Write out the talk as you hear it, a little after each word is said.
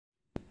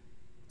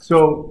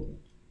So,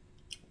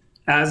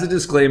 as a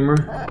disclaimer,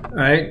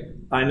 right?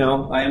 I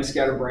know I am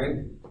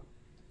scatterbrained.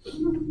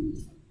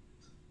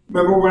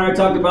 Remember when I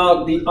talked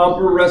about the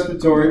upper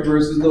respiratory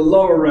versus the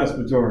lower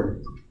respiratory?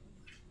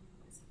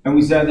 And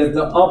we said that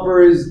the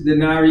upper is the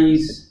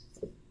nares,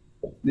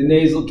 the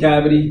nasal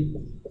cavity.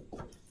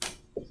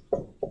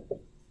 All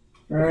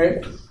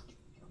right?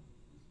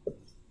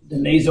 The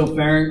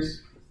nasopharynx.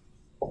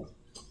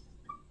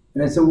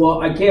 And I said,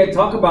 well, I can't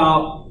talk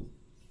about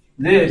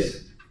this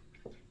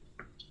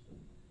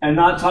and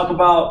not talk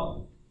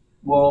about,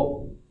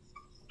 well,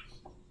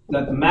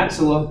 that the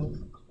maxilla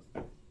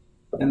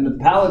and the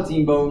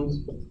palatine bones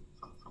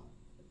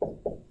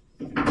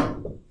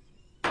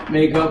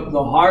make up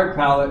the hard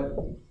palate,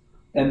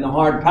 and the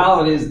hard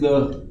palate is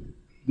the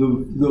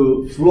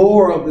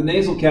floor of the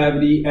nasal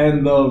cavity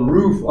and the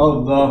roof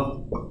of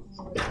the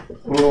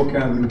oral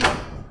cavity.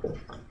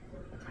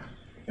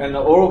 And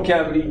the oral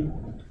cavity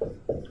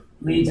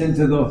leads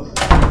into the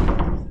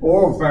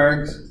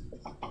oropharynx,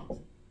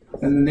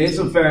 and the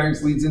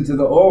nasopharynx leads into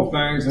the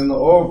oropharynx, and the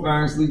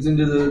oropharynx leads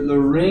into the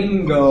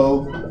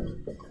laryngopharynx.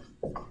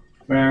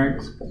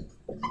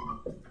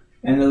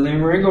 And the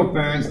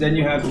laryngopharynx, then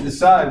you have to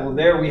decide, well,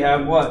 there we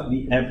have what?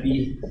 The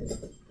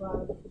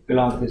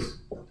epiglottis.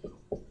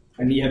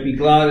 And the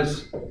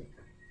epiglottis,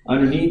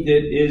 underneath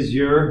it is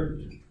your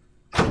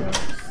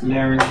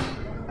larynx.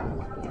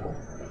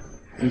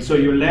 And so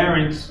your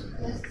larynx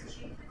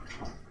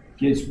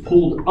gets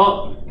pulled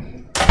up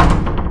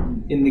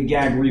in the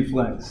gag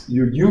reflex.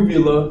 Your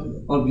uvula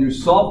of your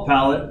soft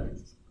palate,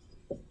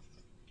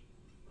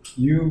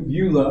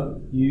 uvula,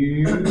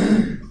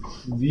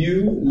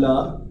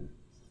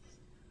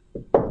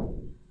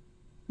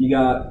 you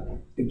got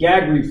the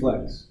gag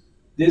reflex.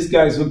 This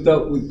guy's hooked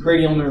up with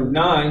cranial nerve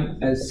 9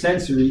 as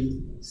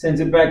sensory, sends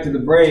it back to the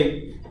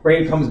brain.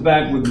 Brain comes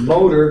back with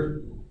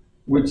motor,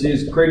 which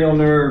is cranial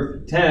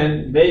nerve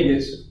 10,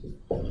 vagus.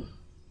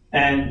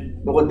 And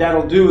what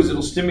that'll do is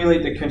it'll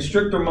stimulate the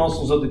constrictor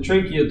muscles of the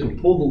trachea to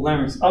pull the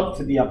larynx up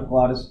to the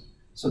epiglottis,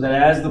 so that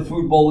as the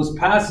food bolus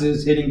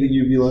passes, hitting the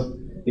uvula,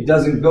 it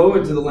doesn't go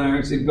into the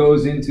larynx, it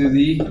goes into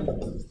the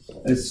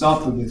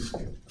esophagus.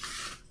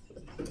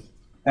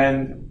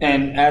 And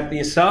at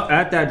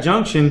that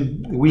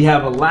junction, we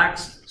have a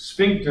lax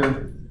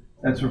sphincter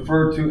that's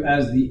referred to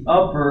as the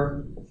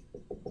upper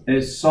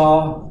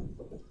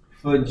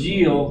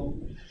esophageal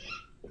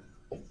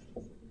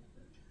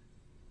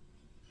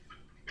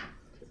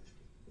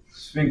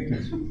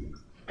sphincter.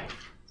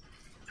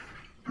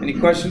 Any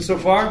questions so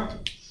far?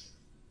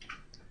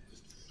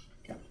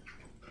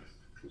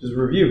 Just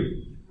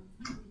review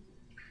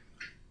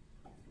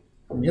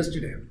from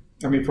yesterday.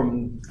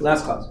 From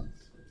last class.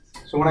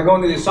 So when I go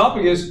into the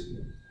esophagus,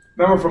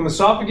 remember from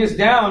esophagus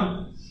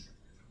down,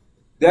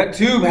 that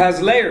tube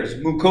has layers: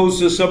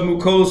 mucosa,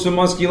 submucosa,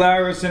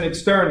 muscularis, and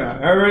externa.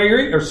 Everybody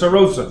agree? Or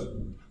serosa,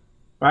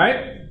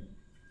 right?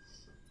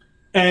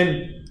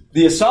 And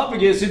the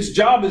esophagus, its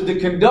job is to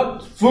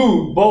conduct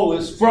food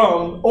bolus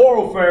from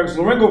oropharynx,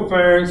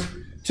 laryngopharynx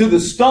to the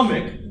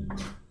stomach.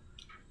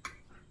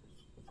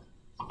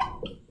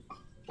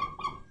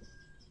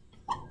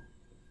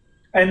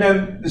 And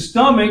then the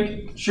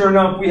stomach, sure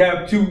enough, we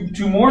have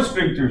two more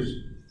sphincters.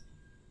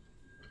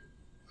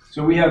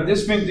 So we have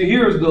this sphincter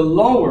here is the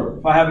lower.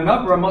 If I have an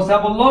upper, I must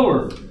have a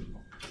lower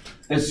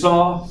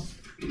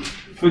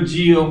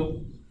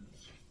esophageal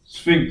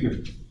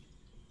sphincter.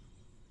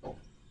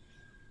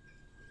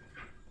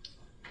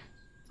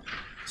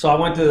 So I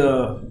went to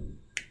the,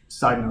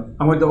 side note,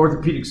 I went to the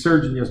orthopedic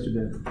surgeon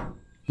yesterday.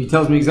 He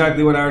tells me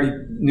exactly what I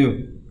already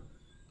knew.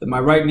 That my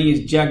right knee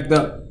is jacked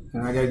up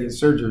and I gotta get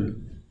surgery.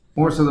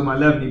 More so than my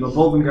left knee, but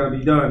both of them gotta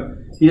be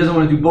done. He doesn't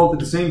want to do both at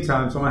the same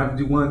time, so I'm gonna have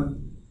to do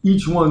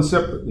each one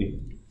separately.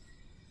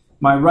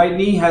 My right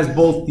knee has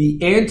both the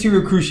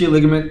anterior cruciate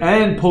ligament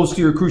and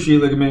posterior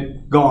cruciate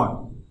ligament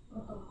gone.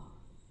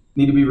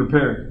 Need to be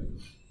repaired.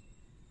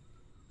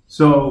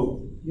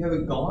 So you have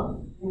it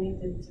gone?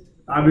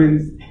 I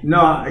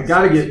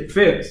gotta get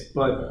fixed,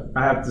 but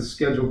I have to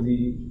schedule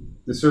the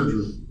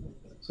surgery.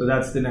 So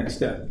that's the next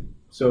step.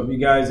 So if you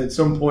guys at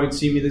some point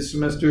see me this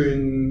semester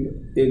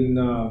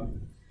not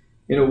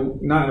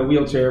in a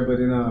wheelchair, but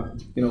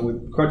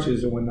with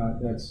crutches or whatnot,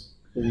 that's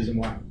the reason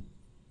why.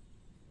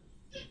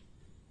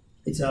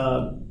 It's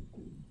a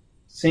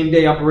same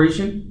day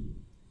operation,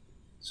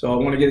 so I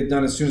want to get it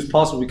done as soon as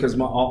possible because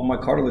all my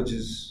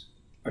cartilages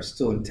are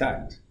still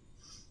intact.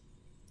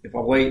 If I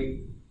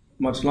wait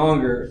much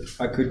longer,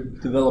 I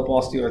could develop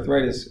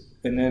osteoarthritis,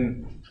 and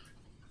then,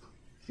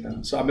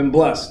 so I've been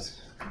blessed.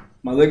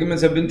 My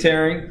ligaments have been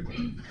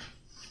tearing,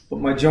 but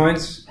my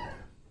joints,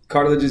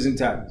 cartilage is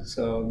intact,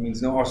 so it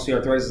means no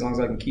osteoarthritis as long as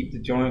I can keep the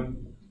joint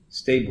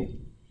stable.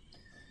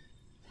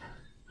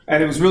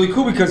 And it was really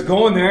cool because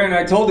going there, and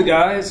I told the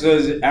guy, so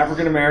it's an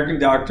African-American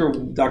doctor,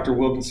 Dr.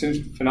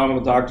 Wilkinson,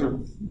 phenomenal doctor,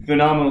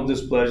 phenomenal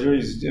displeasure,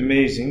 he's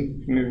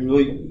amazing.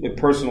 Really a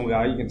personal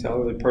guy, you can tell,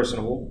 really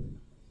personable.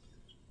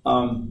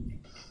 I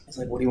was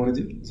like, what do you want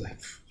to do? He's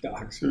like,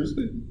 doc,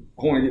 seriously,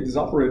 I want to get this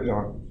operated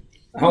on.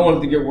 I don't want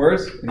it to get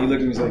worse. And he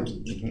looked at me and was like,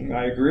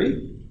 I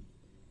agree.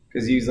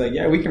 Because he was like,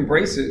 yeah, we can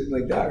brace it.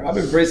 Like, Doc, I've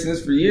been bracing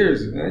this for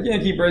years. I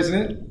can't keep bracing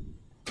it.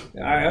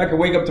 I could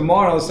wake up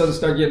tomorrow and all of a sudden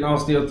start getting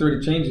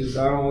osteoarthritic changes.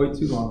 I don't wait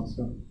too long.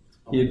 So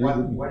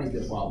what is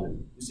the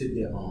problem? You said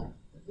the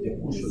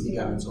cruciate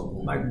ligaments are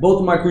gone. Both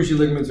of my cruciate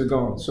ligaments are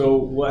gone. So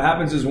what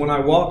happens is when I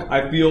walk,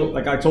 I feel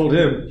like I told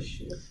him,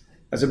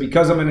 I said,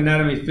 because I'm an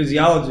anatomy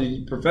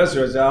physiology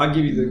professor, I said, I'll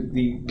give you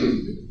the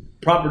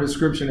proper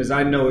description as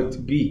I know it to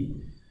be.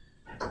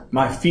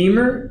 My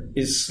femur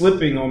is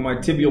slipping on my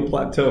tibial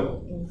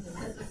plateau.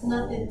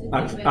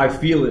 I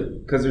feel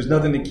it because there's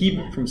nothing to keep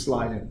it from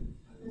sliding.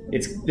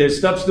 There's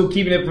stuff still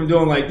keeping it from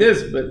doing like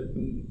this, but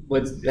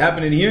what's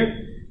happening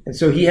here? And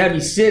so he had me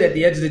sit at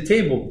the edge of the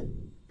table,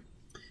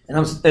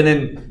 and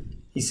then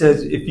he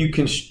says, if you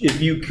can,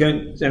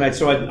 and I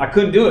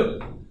couldn't do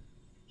it.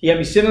 He had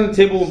me sit on the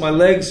table with my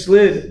legs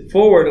slid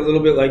forward a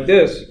little bit like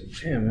this.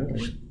 Damn, man,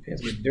 my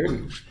pants get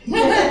dirty.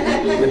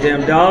 The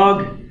damn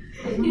dog.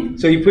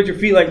 So you put your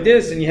feet like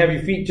this, and you have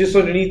your feet just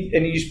underneath,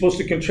 and you're supposed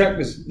to contract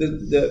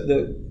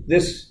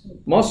this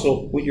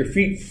muscle with your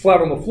feet flat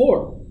on the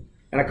floor,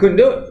 and I couldn't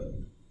do it.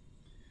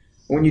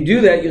 When you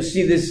do that, you'll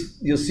see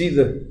if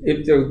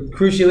the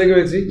cruciate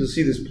ligaments, you'll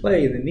see this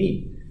play in the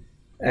knee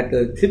at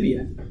the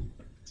tibia.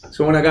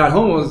 So when I got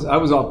home, I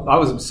was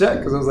upset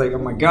because I was like, oh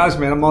my gosh,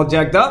 man, I'm all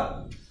jacked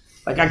up.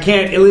 Like I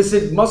can't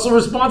elicit muscle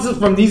responses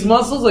from these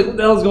muscles. Like what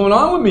the hell's going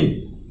on with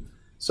me?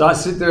 So I'm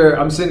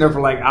sitting there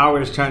for like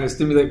hours trying to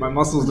stimulate my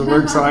muscles to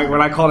work. So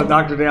when I called a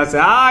doctor today, I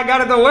said, I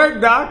got it to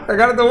work, doc. I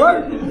got it to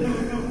work.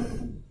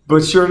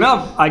 But sure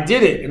enough, I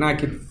did it, and I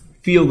could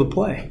feel the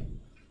play.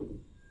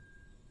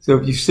 So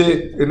if you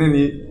sit and then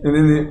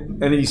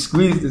you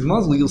squeeze this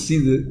muscle, you'll see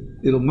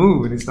it'll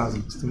move, and it's not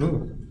supposed to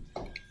move.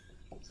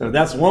 So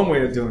that's one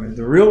way of doing it.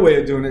 The real way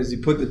of doing it is you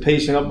put the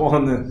patient up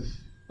on the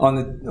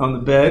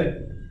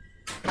bed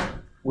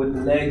with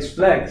the legs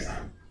flexed.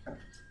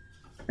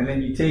 And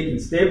then you take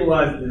and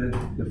stabilize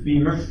the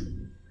femur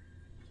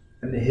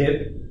and the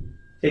hip.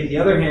 Take the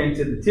other hand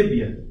to the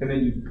tibia, and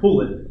then you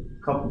pull it a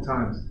couple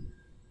times.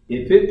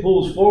 If it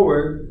pulls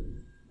forward,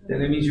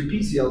 then it means your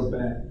PCL is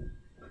bad.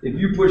 If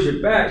you push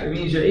it back, it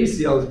means your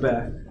ACL is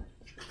bad.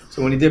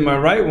 So when he did my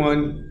right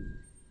one,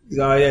 he's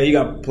like, oh yeah, you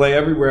got to play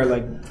everywhere,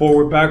 like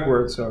forward,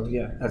 backward. So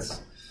yeah,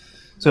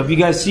 so if you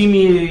guys see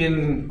me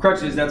in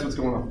crutches, that's what's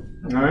going on.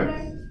 All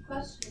right?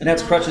 And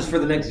that's crutches for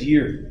the next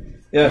year.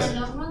 Yes. In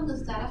the long run,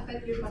 does that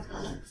affect your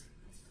performance?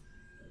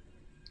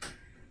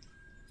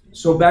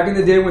 So back in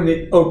the day when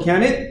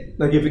can it?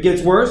 Like if it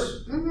gets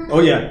worse? Mm-hmm.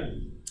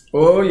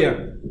 Oh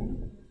yeah.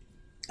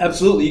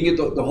 Absolutely. You can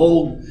get the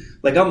whole,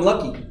 like I'm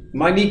lucky.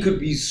 My knee could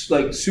be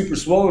like super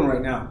swollen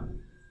right now.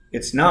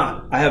 It's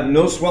not. I have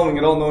no swelling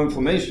at all, no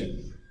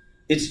inflammation.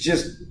 It's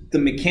just the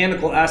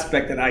mechanical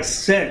aspect that I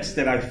sense,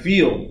 that I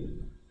feel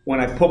when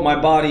I put my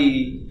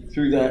body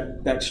through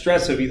that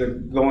stress of either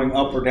going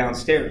up or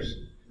downstairs.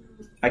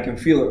 I can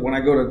feel it. When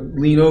I go to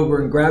lean over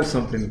and grab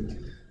something,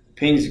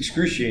 pain is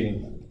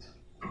excruciating.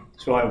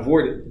 So I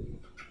avoid it.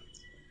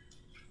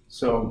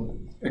 So,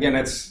 again,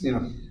 that's,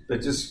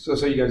 but just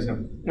so you guys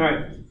know. All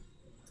right.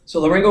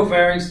 So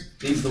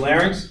laryngopharynx leads the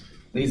larynx,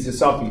 leads the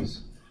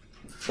esophagus.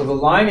 So the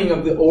lining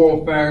of the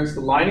oral pharynx,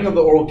 the lining of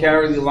the oral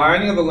cavity, the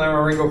lining of the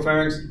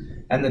laryngopharynx,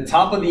 and the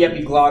top of the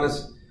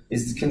epiglottis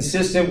is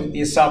consistent with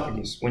the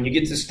esophagus. When you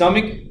get to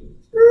stomach,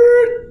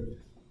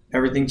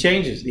 everything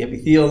changes. The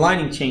epithelial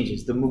lining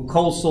changes. The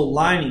mucosal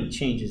lining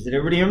changes. Did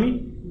everybody hear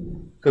me?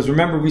 Because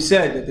remember we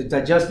said that the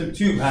digestive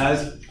tube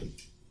has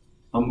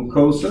a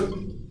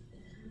mucosa,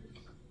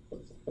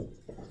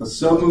 a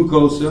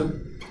submucosa,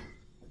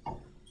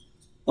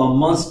 a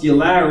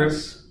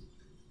muscularis,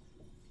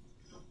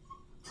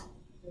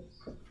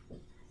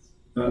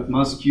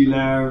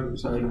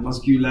 muscularis,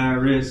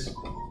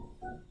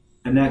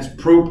 and that's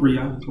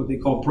propria, what they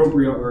call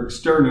propria or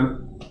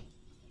externa,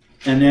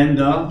 and then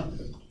the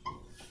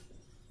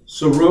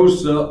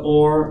serosa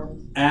or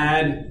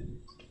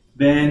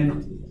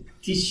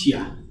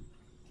adventitia.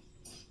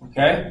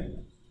 Okay?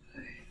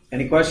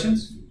 Any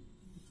questions?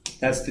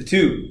 That's the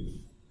tube.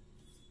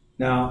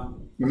 Now,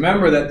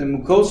 remember that the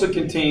mucosa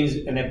contains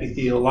an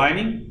epithelial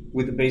lining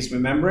with a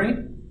basement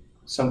membrane,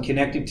 some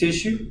connective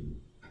tissue,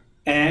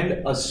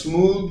 and a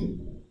single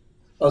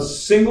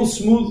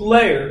smooth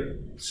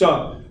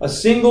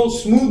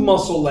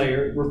muscle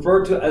layer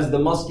referred to as the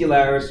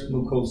muscularis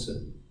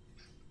mucosa.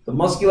 The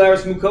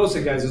muscularis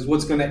mucosa, guys, is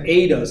what's going to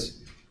aid us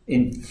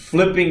in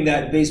flipping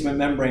that basement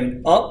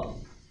membrane up.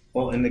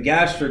 Well, in the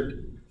gastric,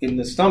 in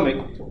the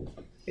stomach,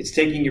 it's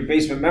taking your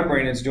basement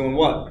membrane and it's doing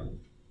what?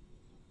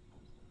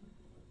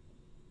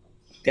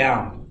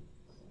 Down.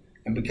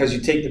 And because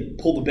you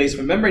pull the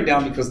basement membrane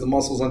down because the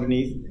muscle's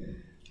underneath,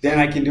 then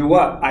I can do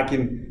what? I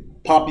can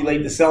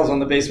populate the cells on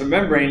the basement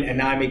membrane, and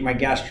now I make my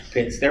gastric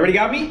pits. They already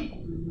got me?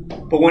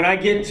 But when I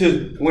get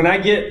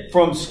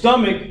from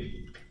stomach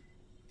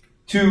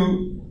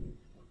to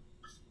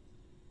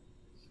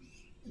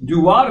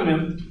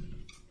duodenum,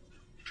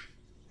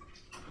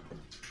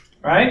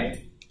 right?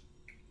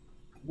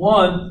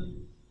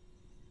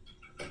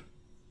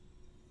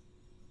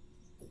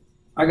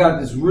 I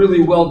got this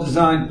really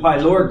well-designed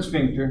pyloric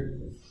sphincter,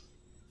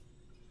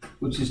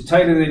 which is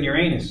tighter than your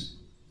anus.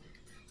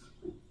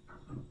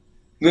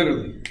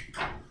 Literally.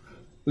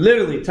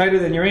 Literally tighter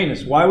than your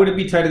anus. Why would it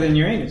be tighter than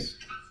your anus?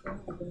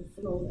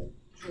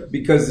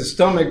 Because the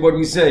stomach, what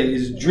we say,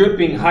 is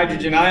dripping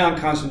hydrogen ion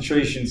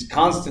concentrations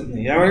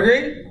constantly. Everyone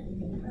agree?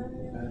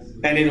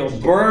 And it'll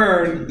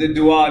burn the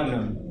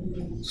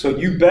duodenum. So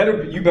you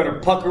better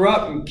pucker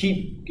up and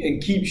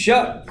keep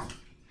shut.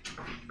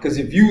 Because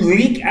if you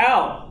leak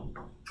out,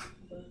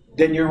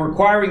 then you're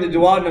requiring the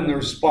duodenum to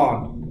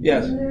respond.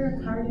 Yes? Isn't there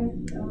a cardiac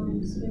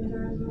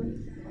sphincter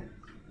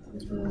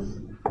with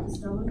the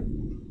stomach?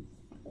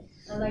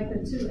 I like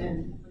the two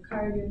end, the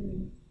cardiac.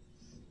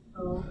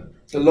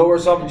 The lower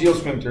esophageal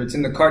sphincter. It's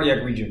in the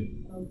cardiac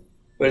region.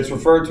 But it's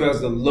referred to as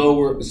the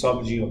lower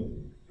esophageal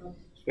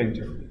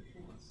sphincter.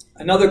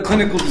 Another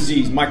clinical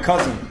disease, my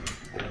cousin.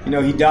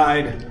 He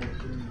died.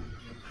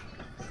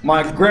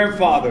 My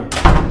grandfather,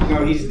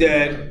 he's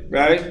dead,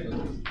 right?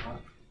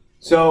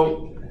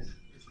 So,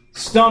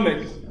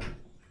 stomach,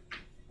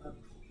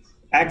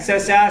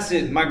 excess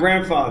acid, my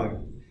grandfather.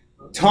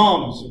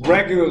 Tums,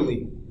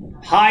 regularly,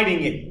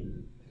 hiding it.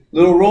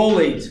 Little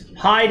Rolaids,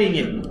 hiding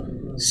it.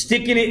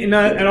 Sticking it in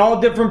all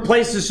different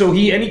places so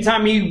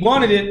anytime he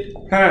wanted it,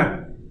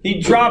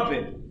 he'd drop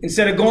it.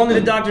 Instead of going to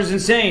the doctors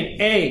and saying,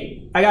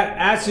 hey, I got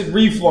acid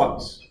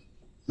reflux.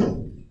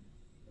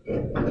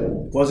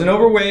 Wasn't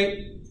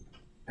overweight.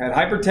 Had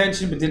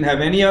hypertension, but didn't have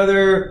any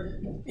other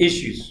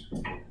issues.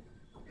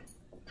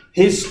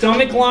 His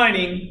stomach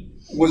lining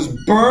was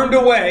burned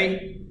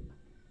away.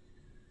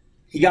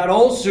 He got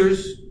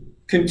ulcers,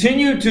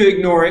 continued to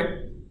ignore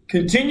it,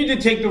 continued to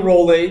take the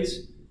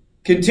Rolaids,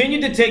 continued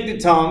to take the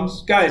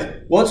Tums. Guys,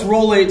 what's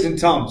Rolaids and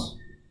Tums?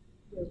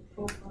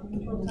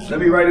 Let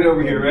me write it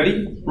over here.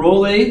 Ready?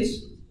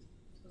 Rolaids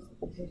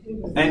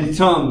and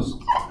Tums.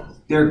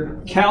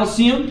 They're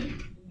calcium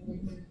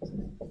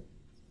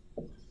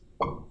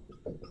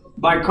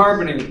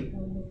bicarbonate.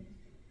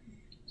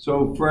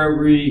 So for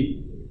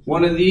every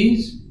one of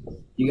these,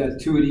 you got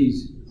two of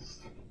these.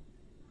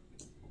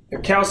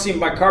 They're calcium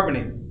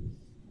bicarbonate.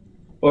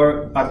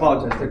 Or, I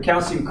apologize, they're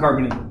calcium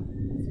carbonate.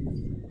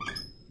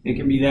 It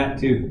can be that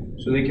too.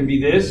 So they can be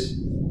this.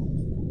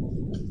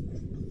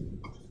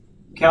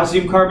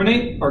 Calcium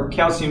carbonate or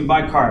calcium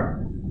bicarb.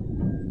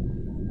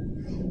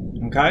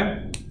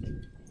 Okay?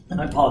 And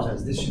I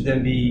apologize, this should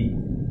then be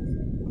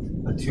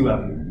a 2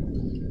 out here.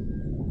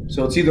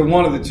 So it's either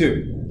one of the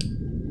two.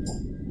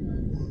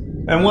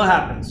 And what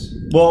happens?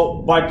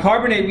 Well,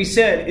 bicarbonate, we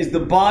said, is the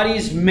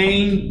body's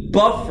main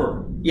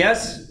buffer.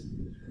 Yes?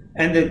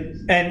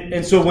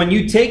 And so when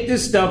you take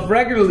this stuff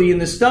regularly in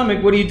the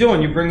stomach, what are you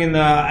doing? You're bringing the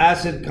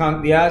acid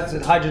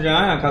hydrogen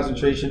ion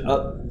concentration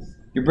up.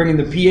 You're bringing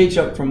the pH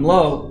up from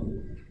low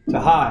to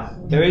high.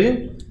 There it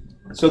is.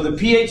 So the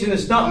pH in the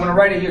stomach, I'm going to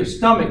write it here.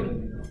 Stomach,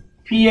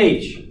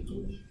 pH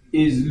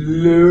is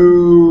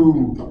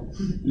low.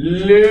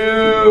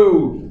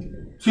 Low.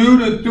 2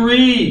 to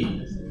 3.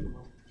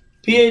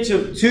 pH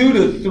of 2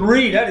 to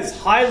 3. That is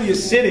highly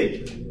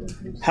acidic.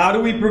 How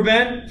do we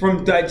prevent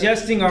from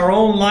digesting our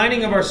own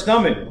lining of our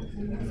stomach?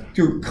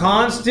 Through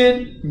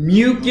constant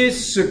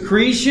mucus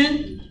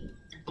secretion.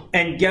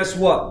 And guess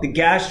what? The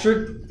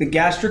gastric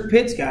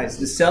pits, guys,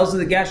 the cells of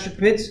the gastric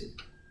pits,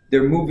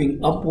 they're moving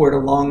upward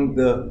along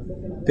the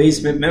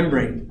basement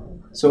membrane.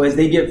 So as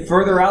they get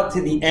further out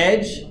to the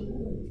edge,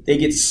 they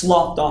get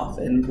sloughed off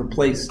and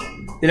replaced.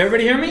 Did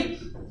everybody hear me?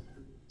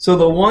 So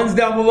the ones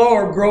down below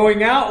are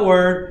growing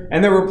outward,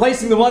 and they're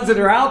replacing the ones that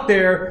are out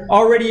there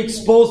already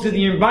exposed to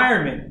the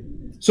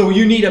environment. So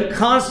you need a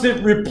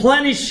constant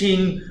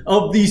replenishing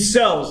of these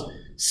cells.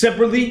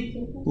 Separately,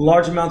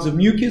 large amounts of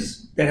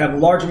mucus that have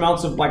large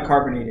amounts of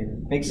bicarbonate in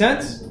it. Make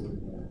sense?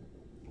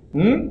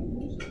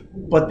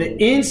 But the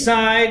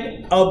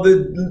inside of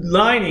the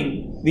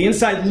lining, the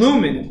inside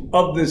lumen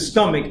of the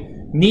stomach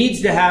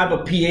needs to have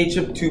a pH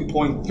of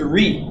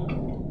 2.3.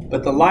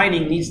 But the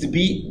lining needs to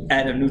be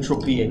at a neutral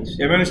pH.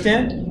 You ever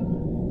understand?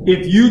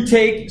 If you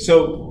take,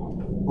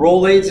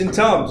 Rolaids and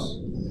Tums,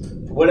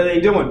 what are they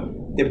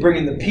doing? They're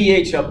bringing the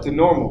pH up to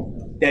normal.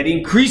 That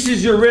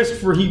increases your risk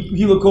for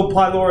Helicobacter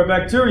pylori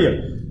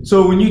bacteria.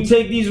 So when you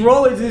take these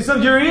Rolaids and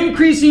Tums, you're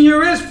increasing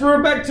your risk for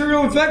a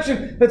bacterial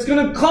infection that's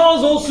going to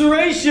cause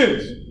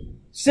ulcerations.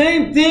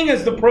 Same thing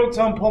as the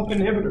proton pump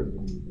inhibitor.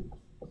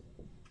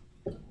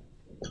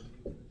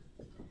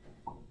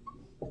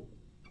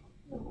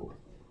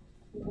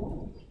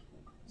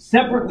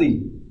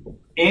 Separately,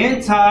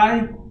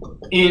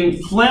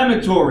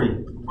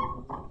 anti-inflammatory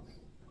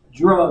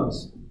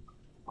drugs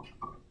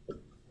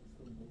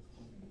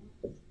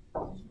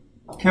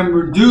can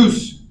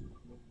reduce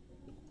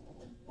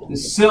the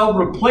cell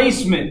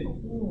replacement.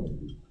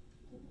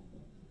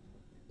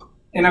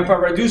 And if I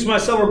reduce my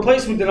cell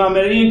replacement, then I'm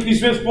at an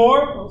increased risk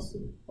for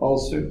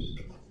ulcers.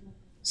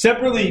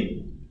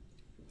 Separately,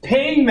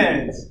 pain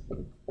meds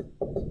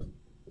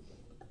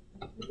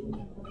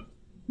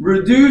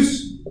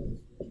reduce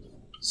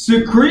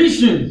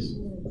secretions.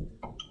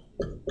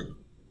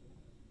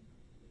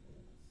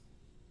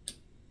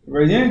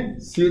 Right here?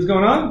 See what's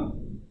going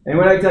on? And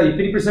what I tell you,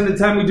 50% of the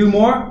time we do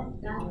more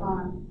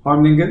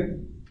harm than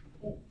good.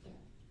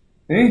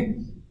 Eh?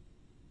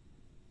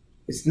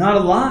 It's not a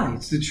lie.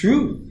 It's the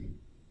truth.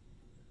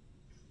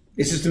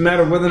 It's just a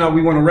matter of whether or not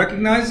we want to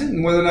recognize it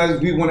and whether or not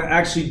we want to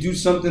actually do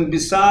something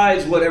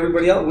besides what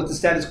everybody else, what the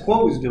status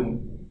quo is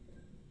doing,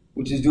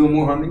 which is doing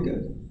more harm than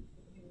good.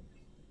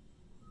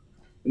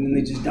 And then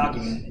they just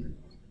document it.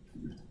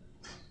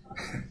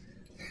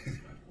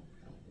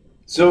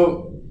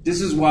 So this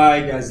is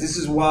why, guys, this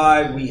is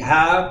why we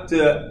have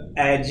to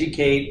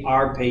educate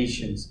our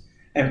patients.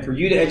 And for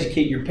you to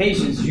educate your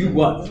patients, you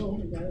what?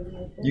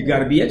 You got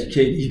to be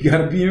educated. You got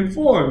to be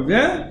informed,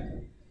 yeah?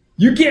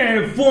 You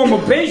can't inform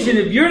a patient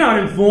if you're not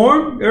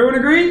informed. Everyone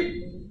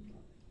agree?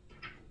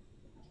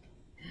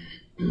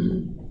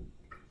 Man,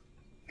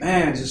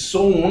 there's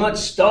so much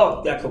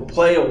stuff that could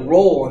play a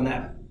role in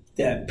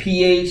that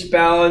pH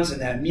balance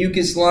and that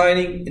mucus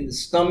lining in the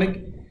stomach.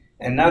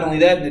 And not only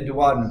that, in the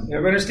duodenum. You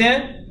ever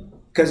understand?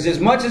 Because as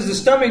much as the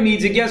stomach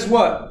needs it, guess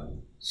what?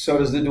 So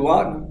does the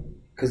duodenum.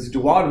 Because the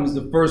duodenum is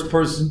the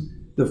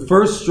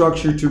first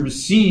structure to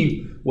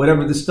receive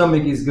whatever the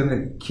stomach is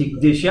going to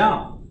dish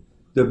out.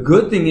 The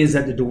good thing is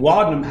that the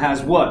duodenum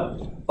has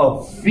what?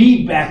 A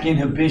feedback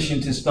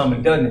inhibition to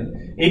stomach, doesn't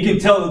it? It can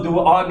tell the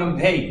duodenum,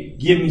 hey,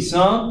 give me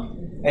some.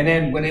 And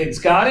then when it's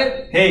got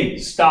it, hey,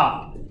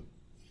 stop.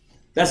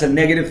 That's a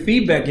negative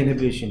feedback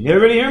inhibition.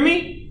 Everybody hear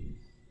me?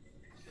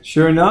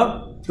 Sure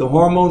enough, the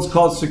hormone's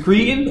called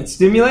secretin that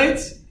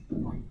stimulates.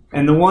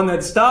 And the one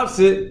that stops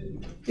it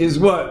is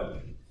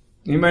what?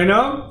 Anybody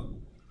know?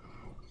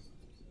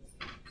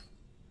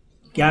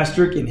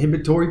 Gastric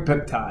inhibitory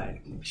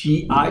peptide,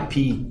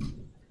 GIP.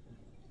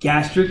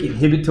 Gastric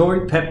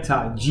inhibitory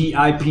peptide,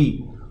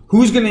 GIP.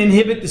 Who's going to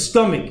inhibit the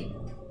stomach?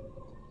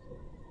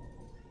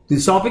 The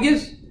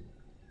esophagus?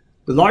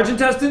 The large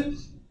intestine?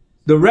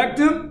 The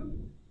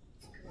rectum?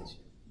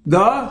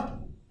 The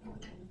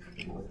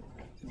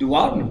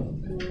duodenum.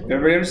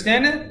 Everybody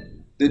understand it?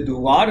 The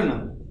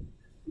duodenum.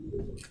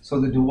 So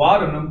the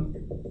duodenum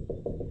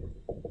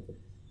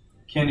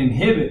can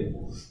inhibit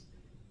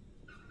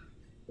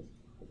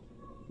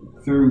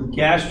through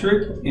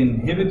gastric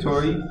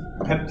inhibitory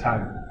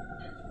peptide.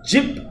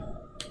 GIP.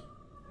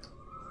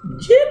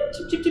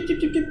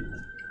 GIP.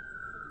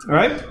 All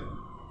right?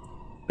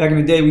 Back in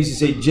the day, we used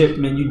to say GIP,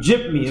 man. You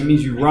gypped me. It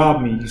means you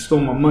robbed me. You stole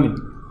my money.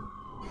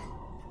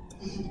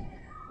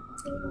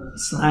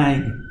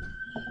 Slang.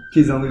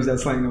 Kids don't use that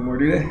slang no more,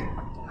 do they?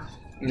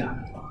 No.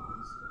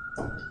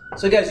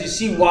 So, guys, you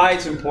see why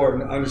it's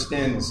important to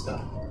understand this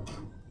stuff.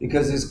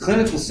 Because there's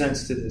clinical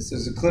sense to this.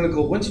 There's a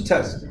clinical... When's your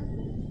test?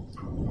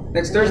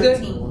 Next Thursday?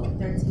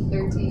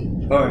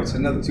 13. All right, so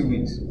another 2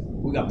 weeks.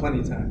 We got plenty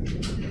of time.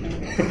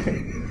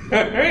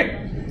 All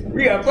right?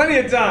 We got plenty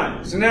of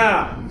time. So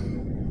now...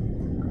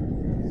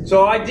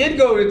 So I did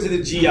go into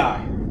the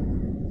GI.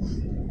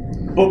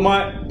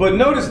 But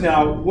notice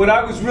now, what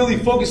I was really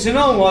focusing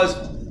on was,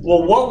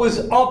 well, what was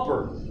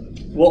upper?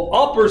 Well,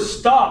 upper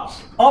stops.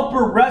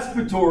 Upper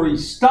respiratory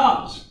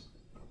stops.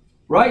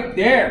 Right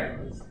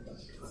there.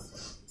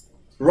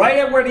 Right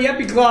at where the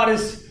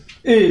epiglottis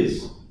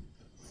is.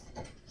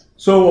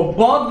 So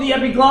above the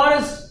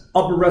epiglottis,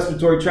 upper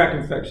respiratory tract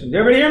infection. Did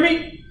everybody hear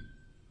me?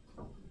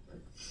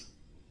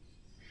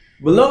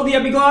 Below the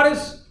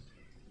epiglottis,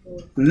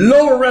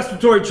 lower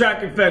respiratory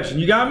tract infection.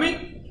 You got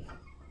me?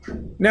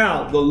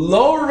 Now, the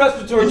lower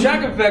respiratory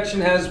tract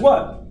infection has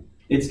what?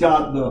 It's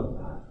got the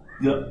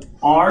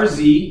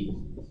RZ,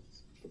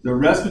 the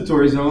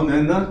respiratory zone,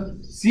 and the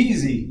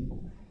CZ.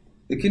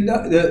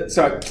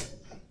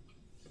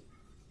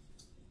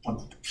 I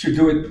should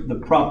do it the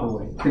proper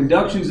way.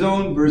 Conduction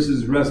zone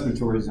versus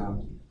respiratory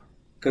zone.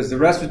 Because the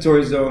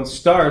respiratory zone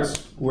starts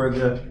where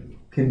the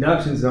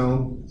conduction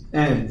zone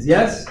ends.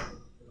 Yes?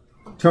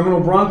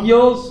 Terminal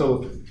bronchioles,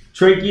 so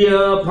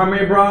trachea,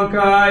 primary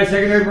bronchi,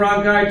 secondary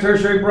bronchi,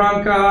 tertiary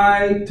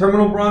bronchi,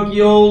 terminal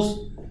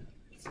bronchioles,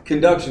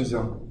 conduction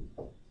zone.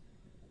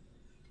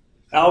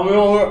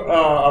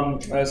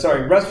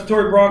 Respiratory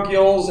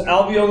bronchioles,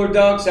 alveolar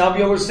ducts,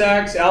 alveolar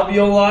sacs,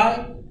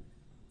 alveoli,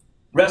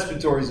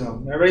 respiratory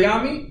zone. Everybody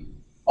got me?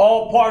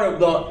 All part of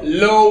the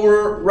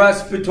lower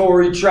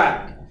respiratory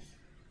tract.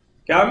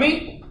 Got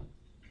me?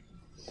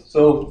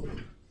 So,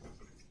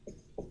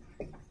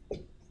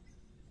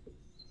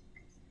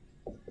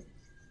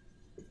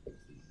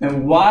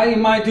 and why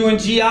am I doing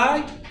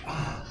GI?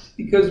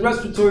 Because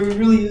respiratory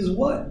really is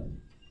what?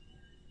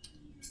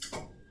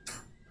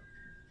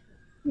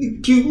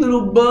 The cute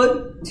little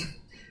bud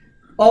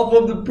off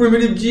of the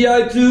primitive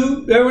GI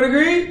tube. Everyone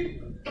agree?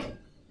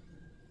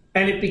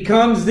 And it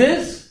becomes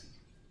this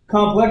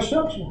complex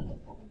structure.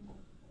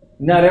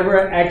 Not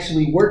ever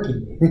actually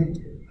working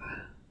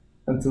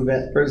until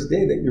that first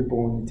day that you're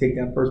born. You take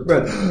that first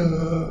breath.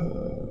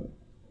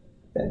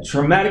 That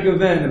traumatic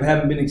event of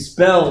having been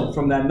expelled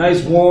from that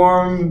nice,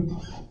 warm,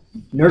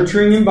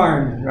 nurturing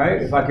environment,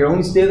 right? If I could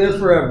only stay there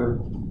forever,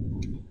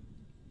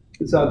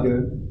 it's all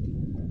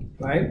good,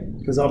 right?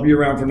 Because I'll be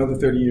around for another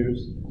 30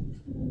 years.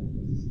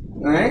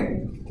 All right?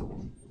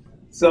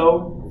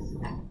 So,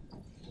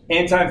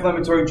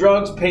 Anti-inflammatory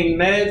drugs, pain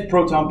meds,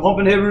 proton pump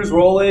inhibitors,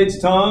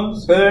 Rolaids,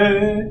 Tums,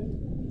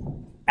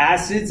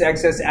 acids,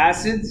 excess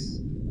acids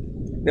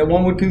that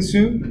one would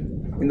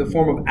consume in the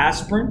form of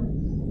aspirin,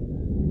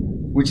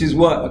 which is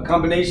what? A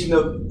combination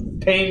of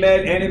pain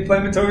med and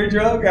inflammatory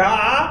drug?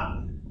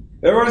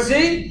 Everyone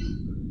see?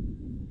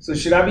 So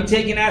should I be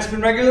taking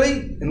aspirin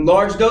regularly in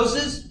large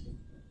doses?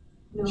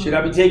 No. Should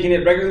I be taking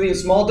it regularly in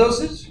small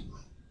doses?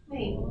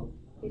 Wait,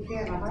 if you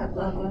have a heart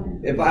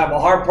problem. If I have a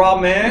heart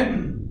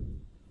problem,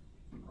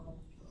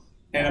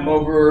 and I'm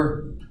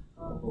over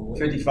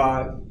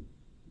 55.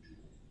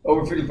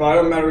 Over 55, it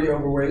doesn't matter if you're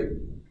overweight.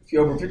 If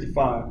you're over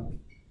 55.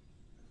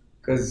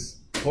 Because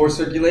poor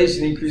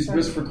circulation, increased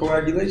risk for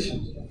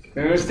coagulation.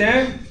 You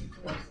understand?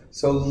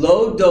 So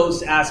low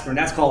dose aspirin,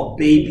 that's called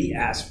baby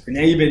aspirin.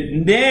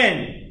 And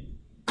then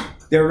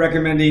they're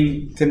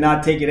recommending to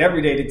not take it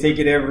every day, to take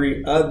it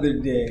every other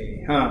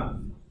day,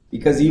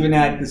 Because even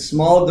at the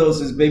small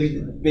doses,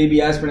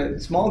 baby aspirin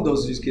at small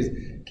doses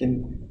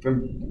can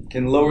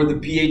lower the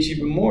pH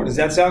even more. Does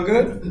that sound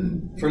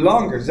good? For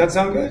longer, does that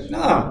sound good?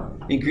 No.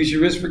 Increase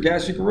your risk for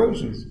gastric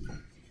erosions.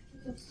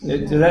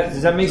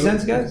 Does that make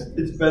sense, guys?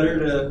 It's better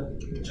to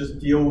just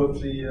deal with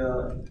the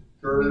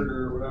GERD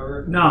or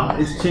whatever. No,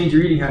 it's change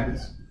your eating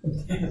habits.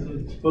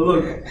 But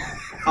look,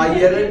 I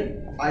get it.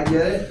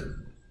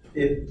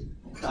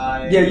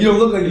 Yeah, you don't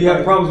look like you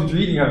have problems with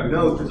your eating habits.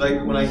 No, because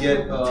when I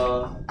get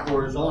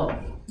cortisol.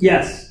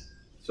 Yes.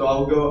 So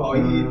I'll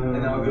eat, and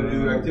then I'll go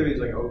do activities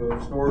like I'll go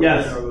snorkeling,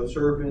 Yes. or I'll go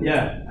surfing.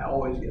 Yeah. I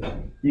always get it.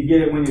 You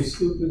get it when you're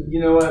stupid. You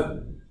know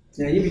what?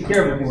 Yeah, you be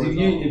careful because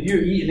if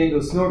you're eating and go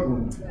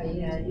snorkeling,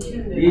 Yeah, you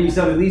shouldn't you give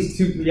yourself at least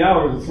 2-3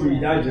 hours before you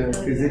digest,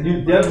 because then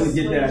you definitely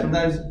get that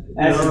Sometimes acid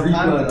you don't have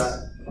time for reflux. that.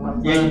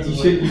 Yeah, you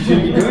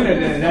shouldn't be doing it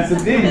then. That's the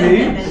thing,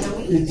 man.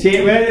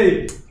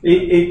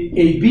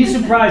 Be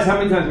surprised how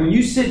many times when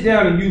you sit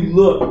down and you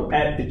look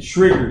at the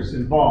triggers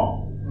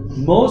involved.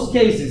 Most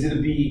cases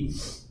it'll be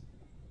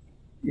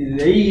either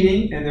they're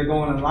eating and they're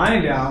going and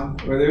lying down,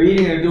 or they're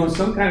eating and they're doing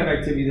some kind of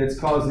activity that's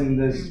causing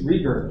this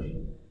regurg.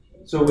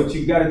 So what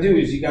you've got to do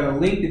is you've got to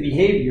link the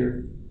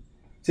behavior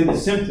to the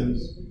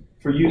symptoms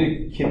for you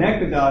to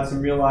connect the dots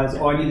and realize,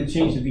 oh, I need to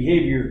change the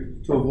behavior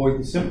to avoid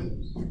the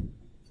symptoms.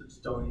 So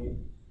just don't eat.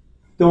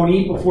 Don't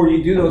eat before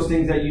you do those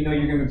things that you know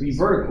you're going to be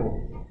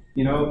vertical.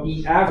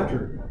 Eat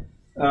after.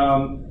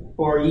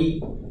 Or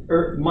eat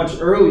much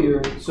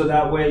earlier, so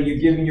that way you're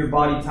giving your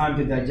body time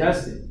to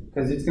digest it.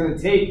 Because it's going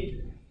to take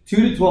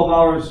 2 to 12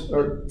 hours,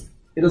 or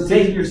it'll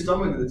take your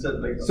stomach that's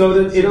at like so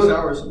that 6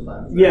 hours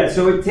sometimes. Yeah,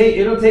 so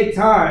it'll take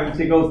time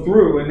to go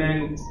through,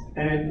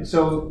 and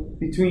so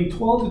between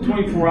 12 to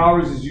 24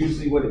 hours is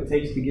usually what it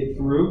takes to get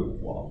through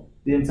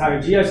the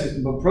entire GI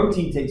system. But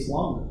protein takes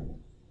longer,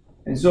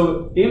 and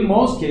so in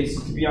most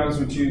cases, to be honest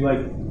with you,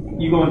 like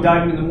you go and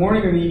dive in the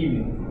morning or in the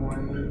evening.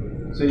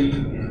 So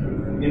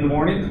in the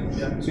morning.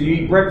 Yeah. So you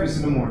eat breakfast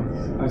in the morning,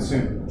 I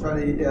assume. Try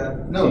to eat. Yeah.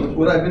 No,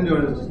 what I've been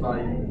doing is just not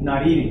eating.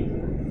 Not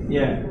eating.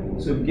 Yeah.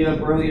 So get up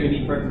earlier and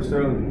eat breakfast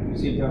early.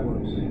 See if that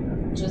works.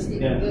 Just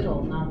eat Yeah. a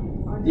little, not.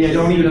 Yeah,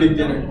 don't eat a a big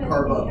dinner.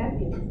 Carb up.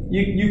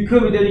 You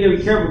could, but then you gotta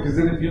be careful, because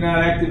then if you're not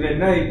active at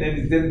night,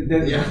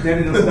 then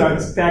it'll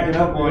start stacking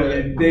up on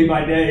you day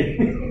by day.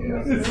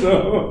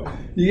 So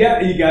you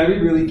gotta be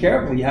really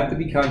careful. You have to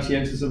be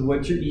conscientious of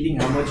what you're eating,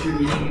 how much you're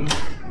eating.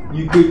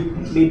 You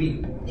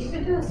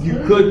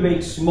could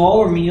make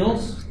smaller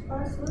meals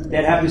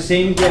that have the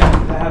same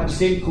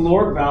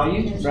caloric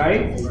value,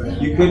 right?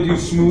 You could do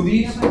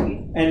smoothies,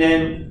 and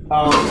then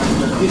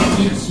just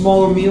eat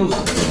smaller meals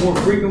more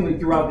frequently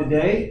throughout the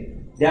day.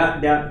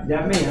 That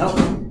may help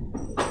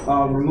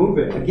remove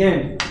it.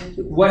 Again,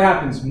 what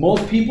happens?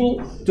 Most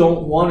people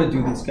don't want to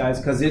do this, guys,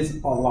 because it's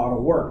a lot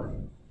of work.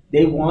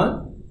 They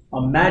want a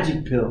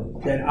magic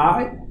pill that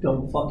I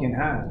don't fucking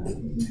have.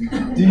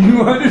 Do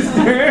you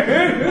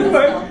understand?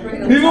 Like,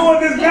 people want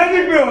this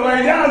magic pill.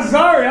 Like, yeah,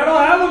 sorry, I don't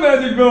have a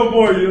magic pill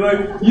for you. Like,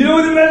 you know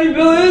what the magic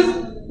pill is?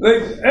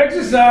 Like,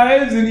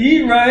 exercise and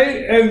eat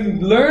right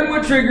and learn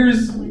what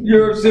triggers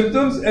your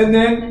symptoms and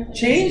then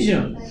change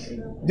them.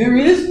 There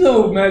is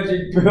no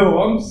magic pill.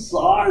 I'm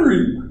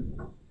sorry.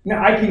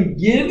 Now, I can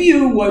give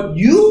you what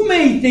you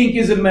may think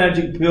is a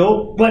magic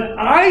pill, but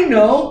I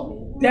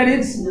know that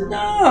it's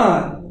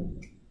not.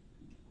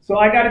 So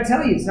I got to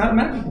tell you, it's not a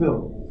magic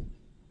pill.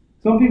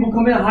 Some people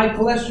come in high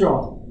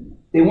cholesterol.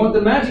 They want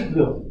the magic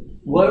pill.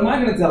 What am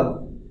I going to tell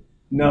them?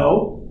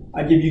 No,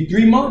 I give you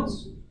 3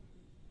 months.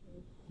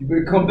 You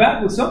better come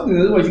back with something,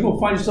 otherwise you're going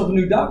to find yourself a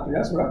new doctor.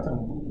 That's what I tell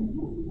them.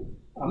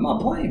 I'm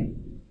not playing.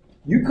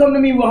 You come to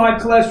me with high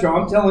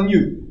cholesterol, I'm telling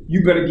you,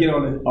 you better get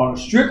on a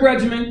strict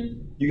regimen.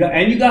 You got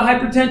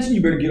hypertension,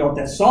 you better get off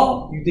that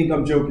salt. You think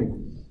I'm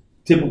joking?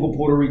 Typical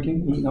Puerto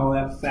Rican, eating all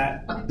that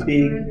fat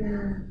pig,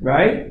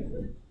 right?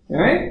 All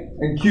right?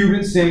 And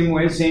Cubans, same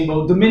way, same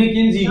boat.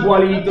 Dominicans,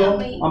 igualito.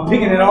 I'm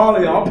picking at all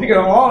of y'all. I'm picking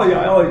on all of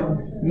y'all. Like,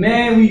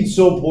 man, we eat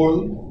so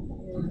poorly.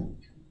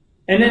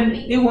 And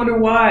then they wonder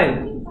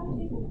why.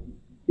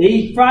 They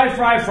eat fries,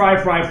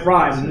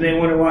 and they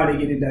wonder why they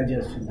get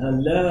indigestion.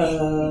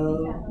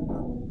 Hello.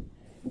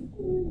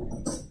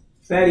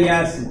 Fatty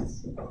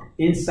acids.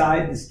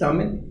 inside the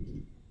stomach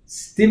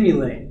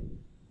stimulate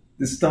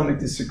the stomach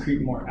to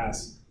secrete more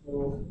acid.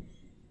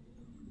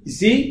 You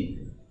see?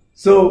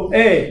 So,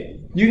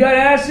 hey, you got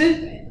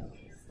acid?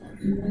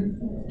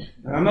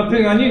 I'm not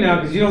picking on you now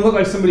because you don't look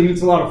like somebody who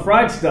eats a lot of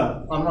fried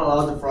stuff. I'm not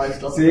allowed to fry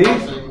stuff See? in the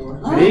house anymore.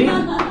 See?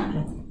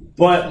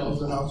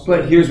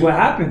 But here's what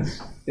happens.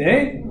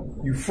 Eh?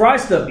 You fry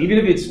stuff, even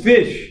if it's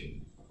fish.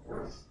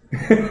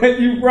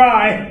 You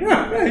fry.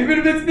 Even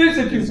if it's fish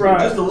that you fry.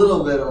 Just a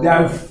little bit of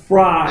That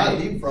fry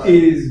Not deep fried.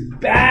 is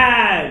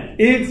bad.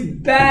 It's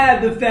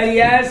bad. The fatty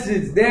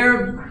acids,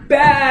 they're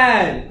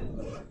bad.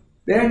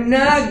 They're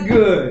not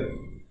good.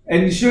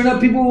 And sure enough,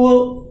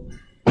 people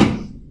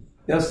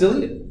they'll still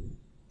eat it.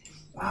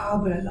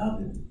 Wow, but I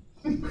love it.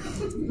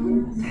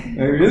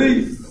 Hey,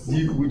 really?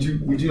 Would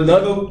you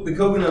love the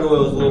coconut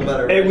oil is a little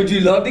better. Hey, would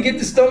you love to get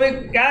the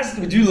stomach acid?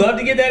 Would you love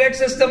to get that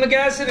excess stomach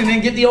acid and then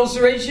get the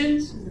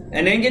ulcerations?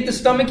 And then get the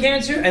stomach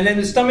cancer? And then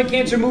the stomach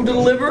cancer move to the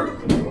liver?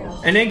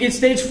 And then get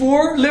stage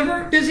 4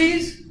 liver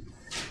disease?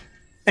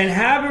 And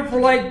have it for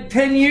like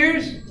 10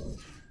 years?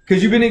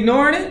 Because you've been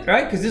ignoring it,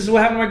 right? Because this is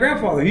what happened to my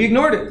grandfather. He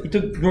ignored it. He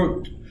took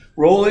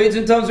Rolaids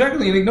and Tums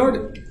regularly and ignored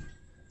it.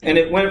 And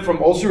it went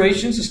from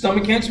ulcerations to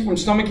stomach cancer, from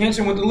stomach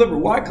cancer went to the liver.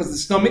 Why? Because the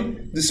stomach,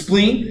 the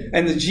spleen,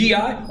 and the GI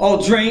all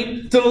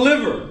drained to the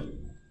liver.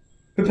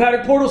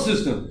 Hepatic portal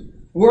system.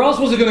 Where else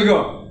was it going to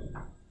go?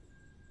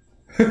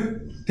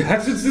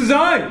 That's its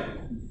design.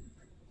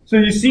 So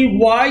you see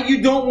why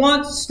you don't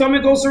want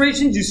stomach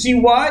ulcerations? You see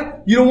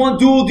why you don't want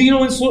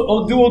duodenal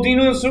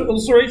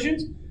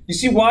ulcerations? You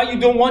see why you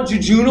don't want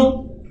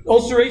jejunal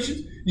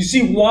ulcerations? You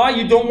see why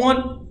you don't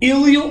want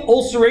ileal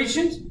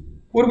ulcerations?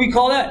 What do we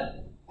call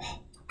that?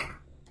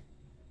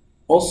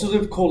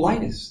 Ulcerative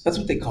colitis. That's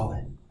what they call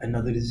it.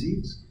 Another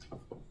disease.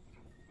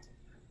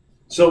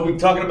 So we're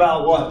talking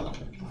about what?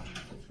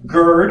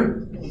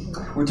 GERD.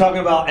 We're talking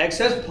about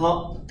excess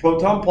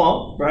proton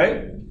pump,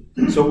 right?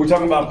 So we're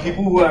talking about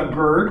people who have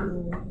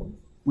GERD,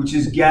 which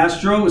is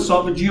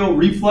gastroesophageal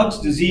reflux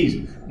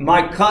disease.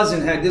 My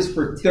cousin had this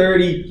for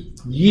 30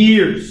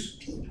 years.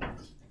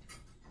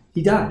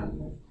 He died.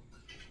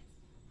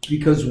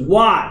 Because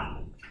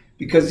why?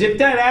 Because if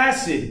that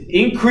acid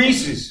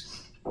increases,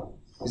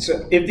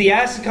 if the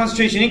acid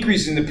concentration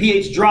increases and the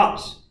pH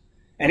drops,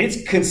 and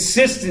it's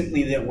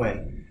consistently that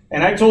way,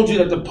 and I told you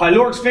that the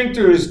pyloric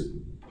sphincter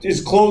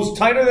is closed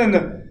tighter than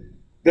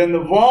the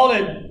vault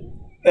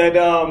at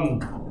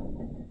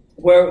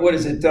what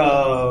is it?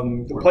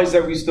 The place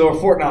that we store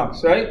Fort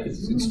Knox, right?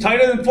 It's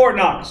tighter than Fort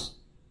Knox.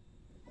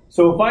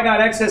 So if I got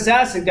excess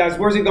acid, guys,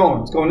 where's it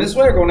going? It's going this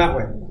way or going that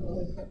way?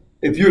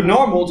 If you're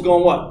normal, it's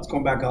going what? It's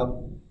going back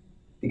up.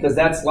 Because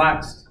that's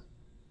laxed.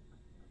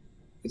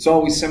 It's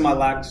always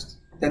semi-laxed.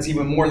 That's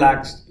even more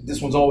laxed.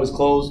 This one's always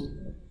closed.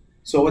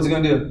 So what's it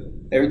going to do?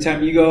 Every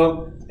time you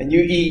go and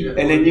you eat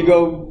and then you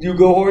go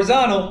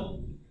horizontal,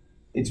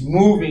 it's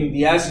moving,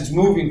 the acid's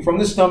moving from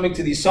the stomach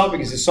to the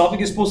esophagus. Is the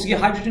esophagus supposed to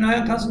get hydrogen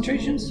ion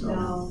concentrations?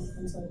 No.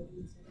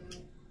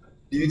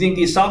 Do you think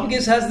the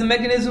esophagus has the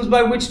mechanisms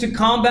by which to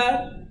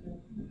combat?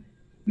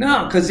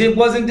 No, because it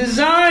wasn't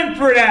designed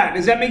for that.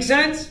 Does that make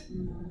sense?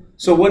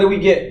 So what do we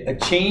get? A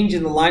change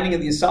in the lining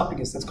of the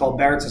esophagus. That's called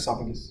Barrett's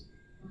esophagus.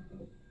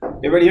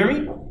 Everybody hear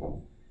me?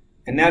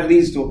 And that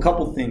leads to a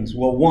couple things.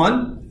 Well,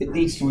 one, it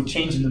leads to a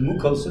change in the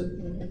mucosa.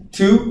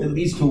 Two, it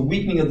leads to a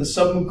weakening of the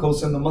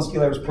submucosa and the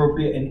muscularis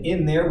propria, and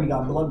in there we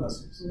got blood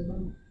vessels.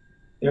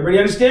 Everybody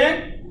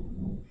understand?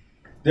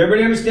 Does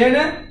everybody understand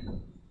that?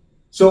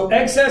 So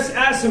excess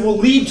acid will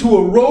lead to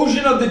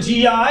erosion of the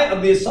GI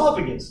of the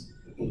esophagus,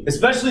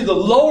 especially the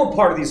lower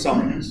part of the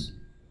esophagus.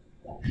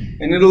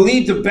 And it'll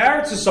lead to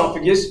Barrett's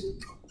esophagus,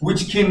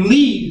 which can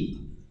lead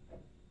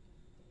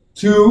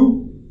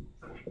to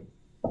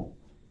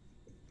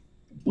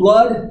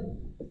blood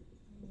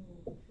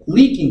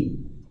leaking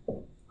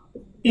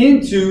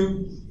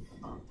into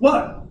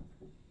what?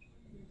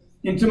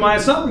 Into my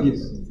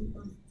esophagus.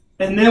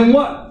 And then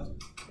what?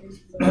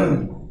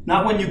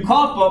 Not when you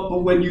cough up, but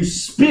when you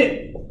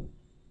spit.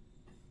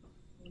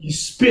 You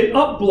spit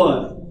up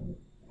blood.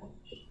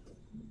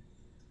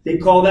 They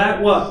call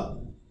that what?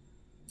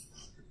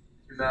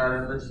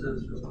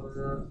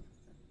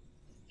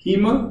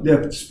 Hema?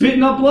 They're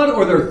spitting up blood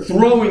or they're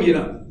throwing it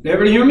up.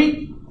 Everybody hear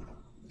me?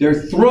 They're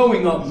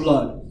throwing up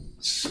blood.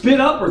 Spit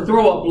up or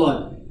throw up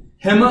blood.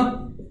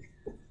 Hematesis.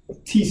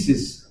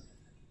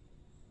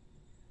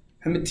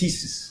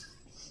 Hematesis.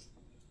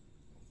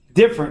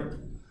 Different.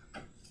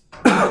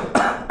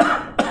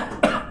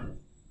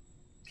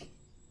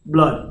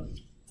 Blood.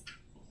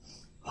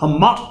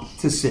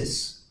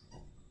 Hemoptysis.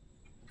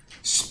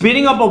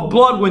 Spitting up of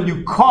blood when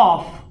you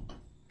cough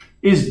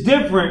is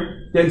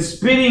different than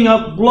spitting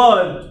up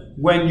blood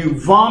when you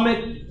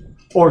vomit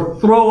or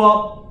throw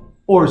up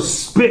or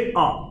spit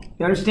up.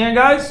 You understand,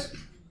 guys?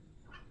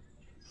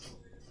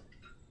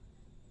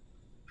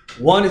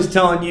 One is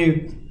telling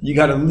you you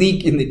got a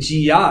leak in the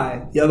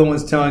GI. The other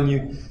one's telling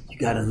you you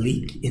got a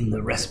leak in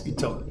the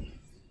respiratory.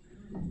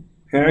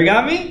 You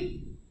got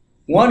me?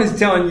 One is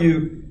telling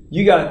you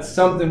you got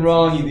something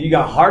wrong. Either you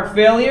got heart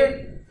failure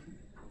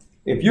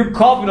If you're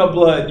coughing up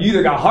blood, you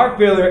either got heart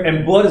failure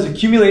and blood is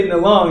accumulating in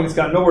the lung and it's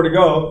got nowhere to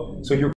go, so you're